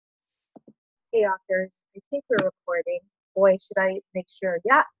Hey, authors. I think we're recording. Boy, should I make sure?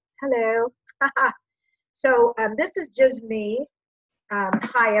 Yeah. Hello. So this is just me.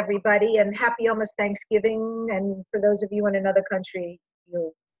 Hi, everybody, and happy almost Thanksgiving. And for those of you in another country,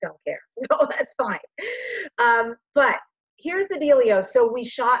 you don't care. So that's fine. But here's the dealio. So we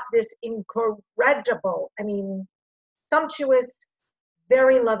shot this incredible, sumptuous,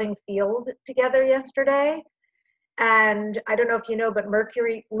 very loving field together yesterday. And I don't know if you know, but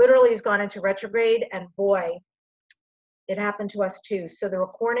Mercury literally has gone into retrograde, and boy, it happened to us too. So the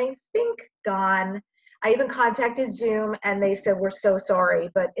recording, think, gone. I even contacted Zoom and they said, we're so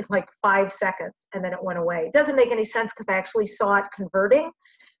sorry, but in like 5 seconds, and then it went away. It doesn't make any sense because I actually saw it converting,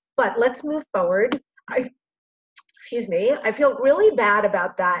 but let's move forward. Excuse me, I feel really bad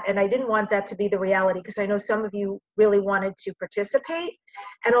about that, and I didn't want that to be the reality because I know some of you really wanted to participate.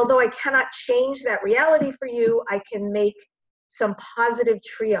 And although I cannot change that reality for you, I can make some positive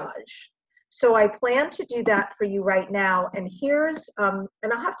triage. So I plan to do that for you right now. And here's, and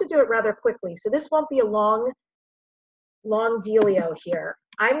I'll have to do it rather quickly. So this won't be a long dealio here.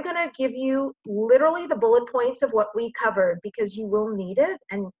 I'm gonna give you literally the bullet points of what we covered because you will need it,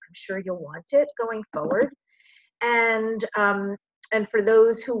 and I'm sure you'll want it going forward. And for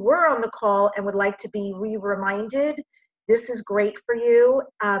those who were on the call and would like to be reminded, this is great for you.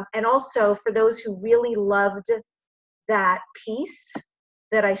 And also for those who really loved that piece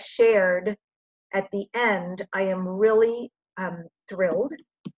that I shared at the end, I am really thrilled.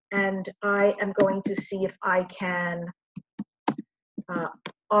 And I am going to see if I can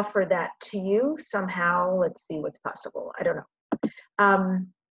offer that to you somehow. Let's see what's possible. I don't know.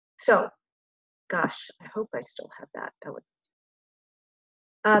 So, gosh, I hope I still have that. That would.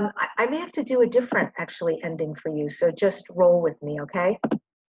 I may have to do a different, actually, ending for you. So just roll with me, okay? All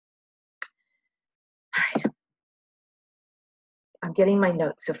right. I'm getting my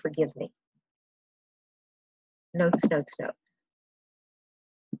notes, so forgive me. Notes, notes, notes.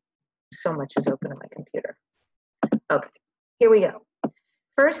 So much is open on my computer. Okay, here we go.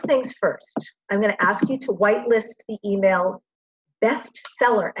 First things first, I'm going to ask you to whitelist the email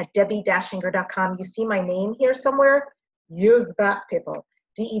bestseller@debbi-dachinger.com. You see my name here somewhere? Use that, people.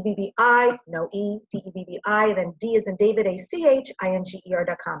 D-E-B-B-I, no E, D-E-B-B-I, then D as in David,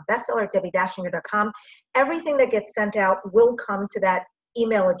 A-C-H-I-N-G-E-R.com, bestseller@debbi-dachinger.com. Everything that gets sent out will come to that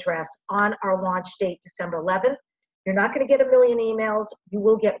email address on our launch date, December 11th. You're not going to get a million emails. You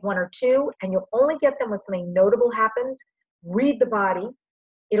will get one or two, and you'll only get them when something notable happens. Read the body.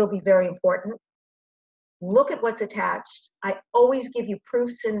 It'll be very important. Look at what's attached. I always give you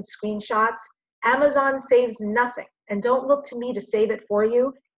proofs and screenshots. Amazon saves nothing. And don't look to me to save it for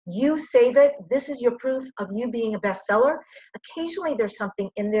you. You save it. This is your proof of you being a bestseller. Occasionally there's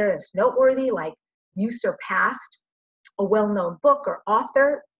something in there that's noteworthy, like you surpassed a well-known book or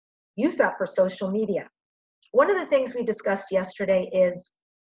author. Use that for social media. One of the things we discussed yesterday is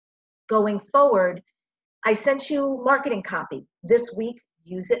going forward, I sent you marketing copy this week.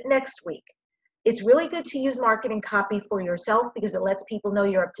 Use it next week. It's really good to use marketing copy for yourself because it lets people know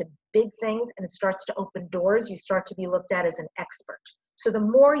you're up to big things and it starts to open doors. You start to be looked at as an expert. So the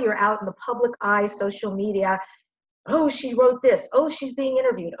more you're out in the public eye, social media, oh, she wrote this, oh, she's being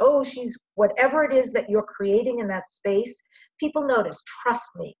interviewed, oh, she's whatever it is that you're creating in that space, people notice.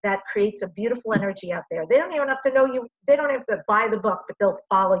 Trust me, that creates a beautiful energy out there. They don't even have to know you. They don't have to buy the book, but they'll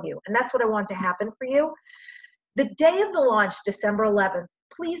follow you. And that's what I want to happen for you. The day of the launch, December 11th,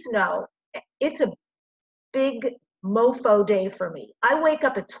 please know, it's a big mofo day for me. I wake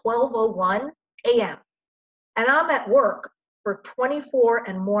up at 12:01 a.m. and I'm at work for 24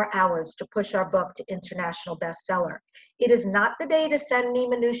 and more hours to push our book to international bestseller. It is not the day to send me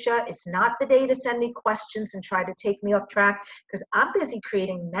minutia. It's not the day to send me questions and try to take me off track because I'm busy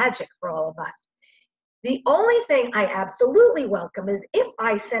creating magic for all of us. The only thing I absolutely welcome is if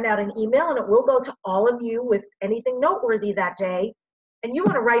I send out an email, and it will go to all of you with anything noteworthy that day, and you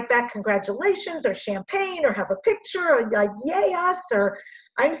want to write back congratulations or champagne or have a picture or like yay us or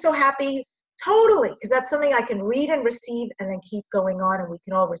I'm so happy, totally, because that's something I can read and receive and then keep going on and we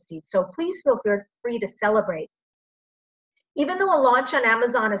can all receive. So please feel free to celebrate. Even though a launch on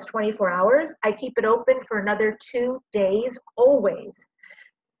Amazon is 24 hours, I keep it open for another 2 days always.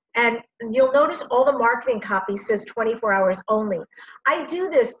 And you'll notice all the marketing copy says 24 hours only. I do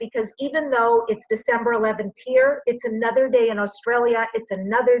this because even though it's December 11th here, it's another day in Australia, it's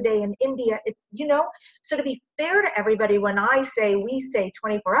another day in India, it's, so to be fair to everybody, when we say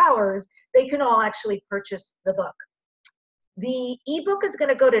 24 hours, they can all actually purchase the book. The ebook is going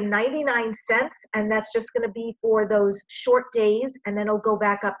to go to 99 cents, and that's just going to be for those short days, and then it'll go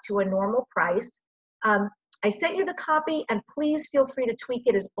back up to a normal price. I sent you the copy, and please feel free to tweak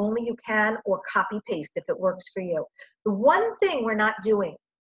it as only you can or copy paste if it works for you. The one thing we're not doing,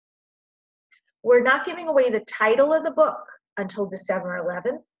 we're not giving away the title of the book until December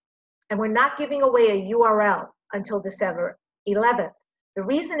 11th, and we're not giving away a URL until December 11th. The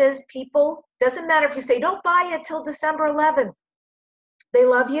reason is people, doesn't matter if you say, don't buy it till December 11th. They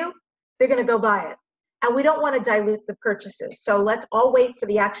love you, they're gonna go buy it. And we don't wanna dilute the purchases. So let's all wait for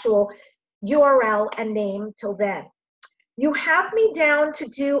the actual URL and name till then. You have me down to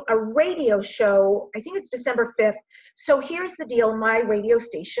do a radio show, I think it's December 5th. So here's the deal, my radio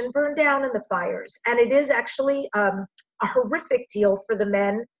station burned down in the fires. And it is actually a horrific deal for the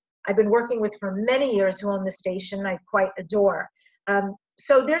men I've been working with for many years who own the station, I quite adore.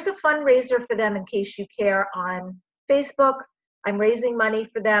 So there's a fundraiser for them in case you care on Facebook. I'm raising money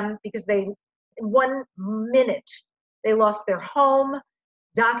for them because they, in 1 minute, they lost their home,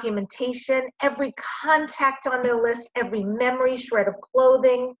 documentation, every contact on their list, every memory, shred of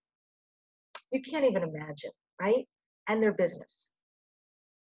clothing. You can't even imagine, right? And their business.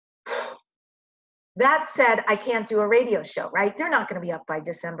 That said, I can't do a radio show, right? They're not going to be up by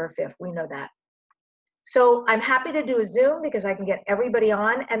December 5th. We know that. So I'm happy to do a Zoom because I can get everybody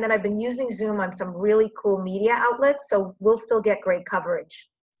on. And then I've been using Zoom on some really cool media outlets. So we'll still get great coverage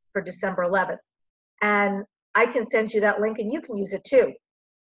for December 11th. And I can send you that link and you can use it too.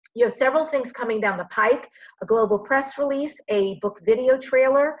 You have several things coming down the pike, a global press release, a book video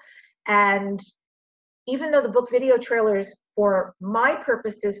trailer, and even though the book video trailer is for my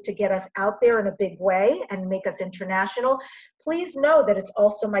purposes to get us out there in a big way and make us international, please know that it's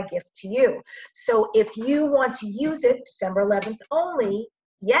also my gift to you. So if you want to use it December 11th only,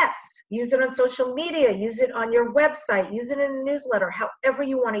 yes, use it on social media, use it on your website, use it in a newsletter, however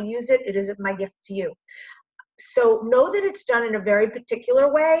you want to use it, it is my gift to you. So know that it's done in a very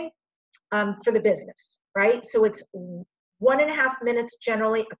particular way for the business, right? So it's 1.5 minutes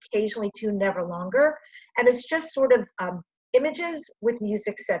generally, occasionally 2, never longer. And it's just sort of images with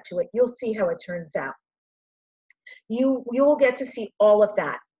music set to it. You'll see how it turns out. You will get to see all of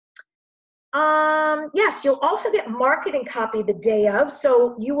that. Yes, you'll also get marketing copy the day of.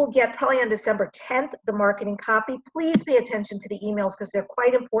 So you will get probably on December 10th, the marketing copy. Please pay attention to the emails because they're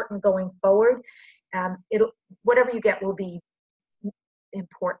quite important going forward. Whatever you get will be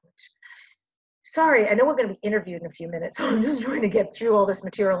important. Sorry, I know we're going to be interviewed in a few minutes, so I'm just trying to get through all this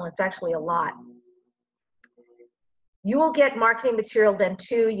material, and it's actually a lot. You will get marketing material then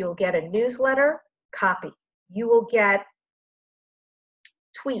too. You'll get a newsletter, copy. You will get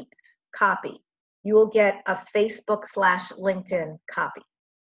tweets, copy. You will get a Facebook/LinkedIn copy.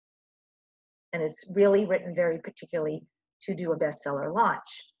 And it's really written very particularly to do a bestseller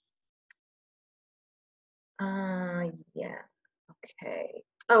launch. Yeah, okay.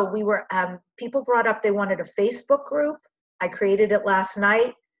 Oh, we were, people brought up they wanted a Facebook group. I created it last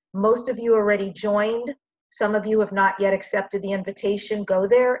night. Most of you already joined. Some of you have not yet accepted the invitation. Go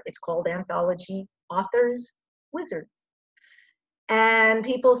there. It's called Anthology Authors Wizards. And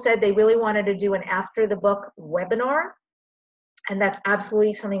people said they really wanted to do an after the book webinar. And that's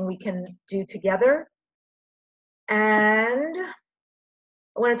absolutely something we can do together. And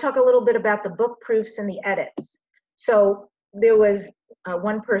I want to talk a little bit about the book proofs and the edits. So there was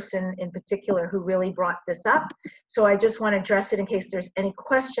one person in particular who really brought this up. So I just want to address it in case there's any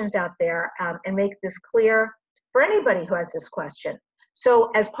questions out there and make this clear for anybody who has this question.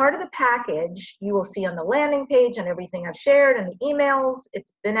 So as part of the package, you will see on the landing page and everything I've shared and the emails,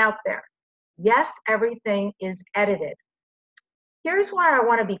 it's been out there. Yes, everything is edited. Here's why I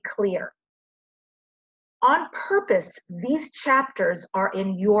want to be clear. On purpose, these chapters are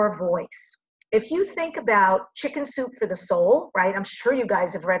in your voice. If you think about Chicken Soup for the Soul, right? I'm sure you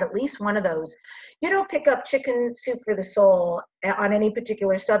guys have read at least one of those. You don't pick up Chicken Soup for the Soul on any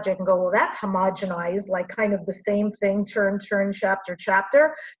particular subject and go, well, that's homogenized, like kind of the same thing, turn,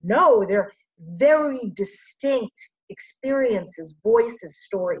 chapter. No, they're very distinct experiences, voices,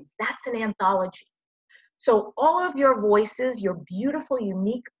 stories. That's an anthology. So all of your voices, your beautiful,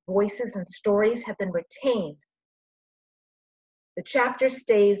 unique voices and stories have been retained. The chapter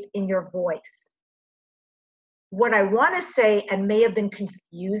stays in your voice. What I want to say, and may have been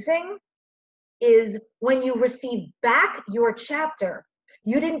confusing, is when you receive back your chapter,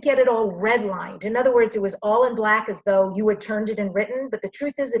 you didn't get it all redlined. In other words, it was all in black as though you had turned it in written, but the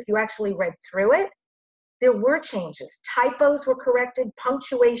truth is if you actually read through it, there were changes. Typos were corrected,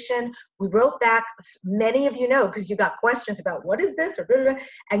 punctuation. We wrote back, many of you know, because you got questions about what is this, or blah, blah, blah,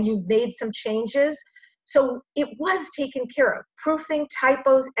 and you made some changes. So it was taken care of. Proofing,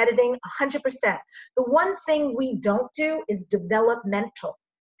 typos, editing, 100%. The one thing we don't do is developmental.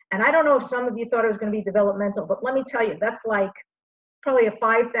 And I don't know if some of you thought it was going to be developmental, but let me tell you, that's like probably a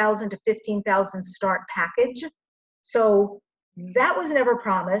 5,000 to 15,000 start package. So that was never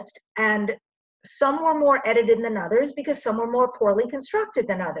promised. And some were more edited than others because some were more poorly constructed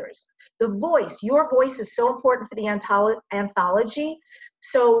than others. The voice, your voice is so important for the anthology.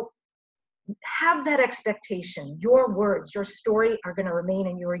 So have that expectation. Your words, your story are going to remain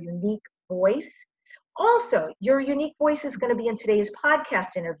in your unique voice. Also, your unique voice is going to be in today's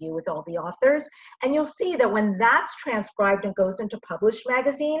podcast interview with all the authors. And you'll see that when that's transcribed and goes into published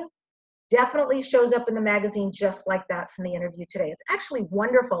magazine, definitely shows up in the magazine just like that from the interview today. It's actually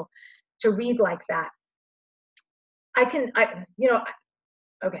wonderful to read like that. Okay,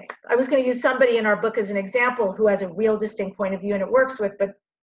 I was going to use somebody in our book as an example who has a real distinct point of view and it works with, but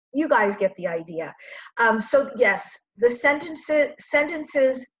you guys get the idea. So yes, the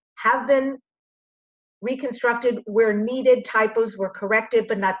sentences have been reconstructed where needed, typos were corrected,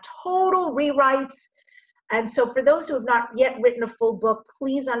 but not total rewrites. And so for those who have not yet written a full book,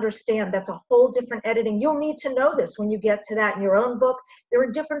 please understand that's a whole different editing. You'll need to know this when you get to that in your own book. There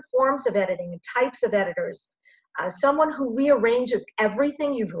are different forms of editing and types of editors. Someone who rearranges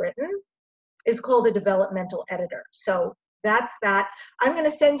everything you've written is called a developmental editor. So that's that. I'm going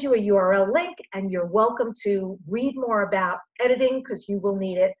to send you a URL link and you're welcome to read more about editing because you will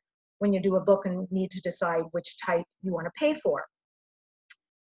need it when you do a book and need to decide which type you want to pay for.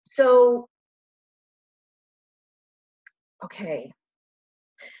 So, okay.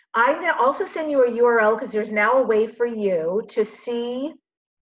 I'm going to also send you a URL because there's now a way for you to see.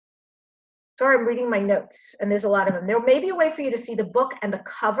 Sorry, I'm reading my notes and there's a lot of them. There may be a way for you to see the book and the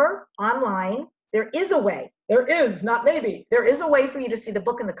cover online. There is a way. There is, not maybe. There is a way for you to see the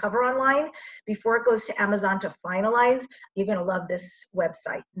book and the cover online before it goes to Amazon to finalize. You're going to love this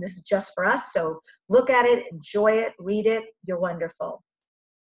website. And this is just for us. So look at it, enjoy it, read it. You're wonderful.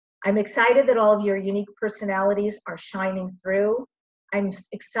 I'm excited that all of your unique personalities are shining through. I'm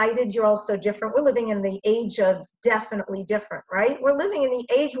excited you're all so different. We're living in the age of definitely different, right? We're living in the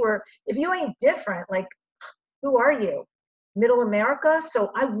age where if you ain't different, like, who are you? Middle America?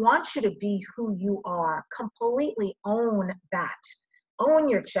 So I want you to be who you are. Completely own that. Own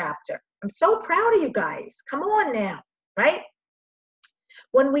your chapter. I'm so proud of you guys. Come on now, right?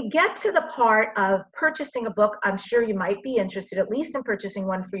 When we get to the part of purchasing a book, I'm sure you might be interested at least in purchasing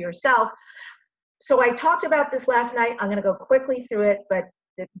one for yourself. So I talked about this last night. I'm going to go quickly through it, but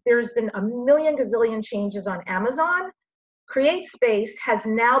there's been a million gazillion changes on Amazon. CreateSpace has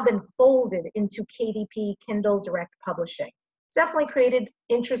now been folded into KDP, Kindle Direct Publishing. It's definitely created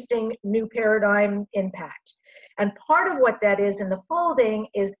interesting new paradigm impact. And part of what that is in the folding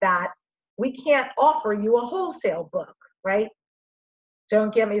is that we can't offer you a wholesale book, right?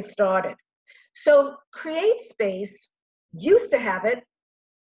 Don't get me started. So CreateSpace used to have it,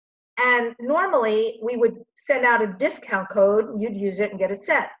 and normally we would send out a discount code, you'd use it and get it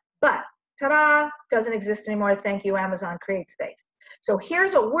set. But ta-da, doesn't exist anymore. Thank you, Amazon CreateSpace. So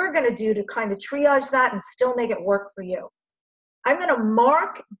here's what we're going to do to kind of triage that and still make it work for you. I'm going to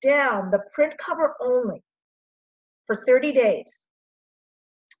mark down the print cover only for 30 days.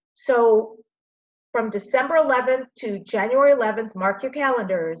 So from December 11th to January 11th, mark your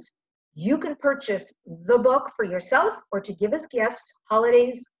calendars. You can purchase the book for yourself or to give as gifts,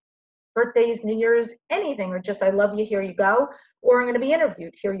 holidays, birthdays, New Year's, anything, or just I love you, here you go, or I'm going to be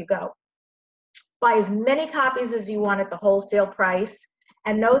interviewed, here you go. Buy as many copies as you want at the wholesale price,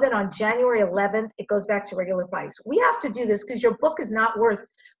 and know that on January 11th, it goes back to regular price. We have to do this because your book is not worth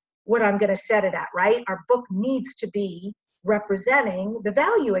what I'm going to set it at, right? Our book needs to be representing the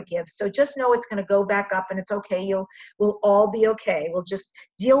value it gives. So just know it's going to go back up and it's okay. We'll all be okay. We'll just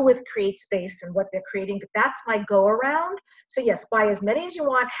deal with CreateSpace and what they're creating, but that's my go around. So yes, buy as many as you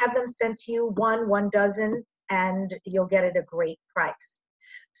want, have them sent to you, one dozen, and you'll get it at a great price.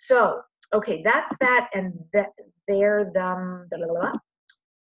 So, okay, that's that, and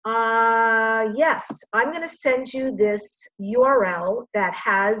yes, I'm going to send you this URL that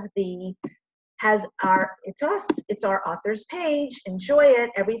has it's our authors page. Enjoy it.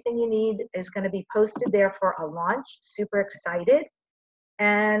 Everything you need is going to be posted there for a launch. Super excited.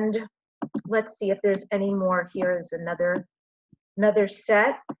 And let's see if there's any more. Here's another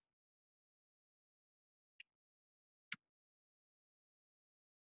set.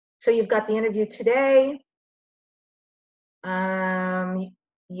 So you've got the interview today.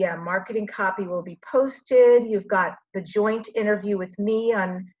 Yeah, marketing copy will be posted. You've got the joint interview with me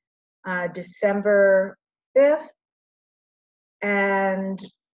on December 5th. And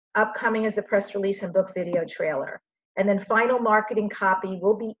upcoming is the press release and book video trailer. And then final marketing copy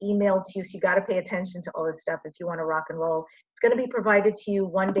will be emailed to you. So you got to pay attention to all this stuff if you want to rock and roll. It's going to be provided to you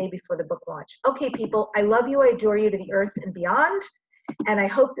one day before the book launch. Okay, people, I love you. I adore you to the earth and beyond. And I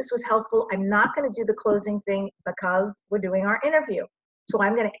hope this was helpful. I'm not going to do the closing thing because we're doing our interview. So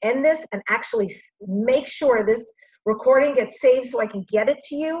I'm going to end this and actually make sure this recording gets saved so I can get it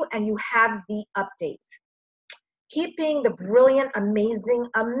to you and you have the updates. Keep being the brilliant, amazing,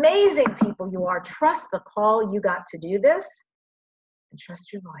 amazing people you are. Trust the call you got to do this and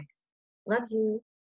trust your life. Love you.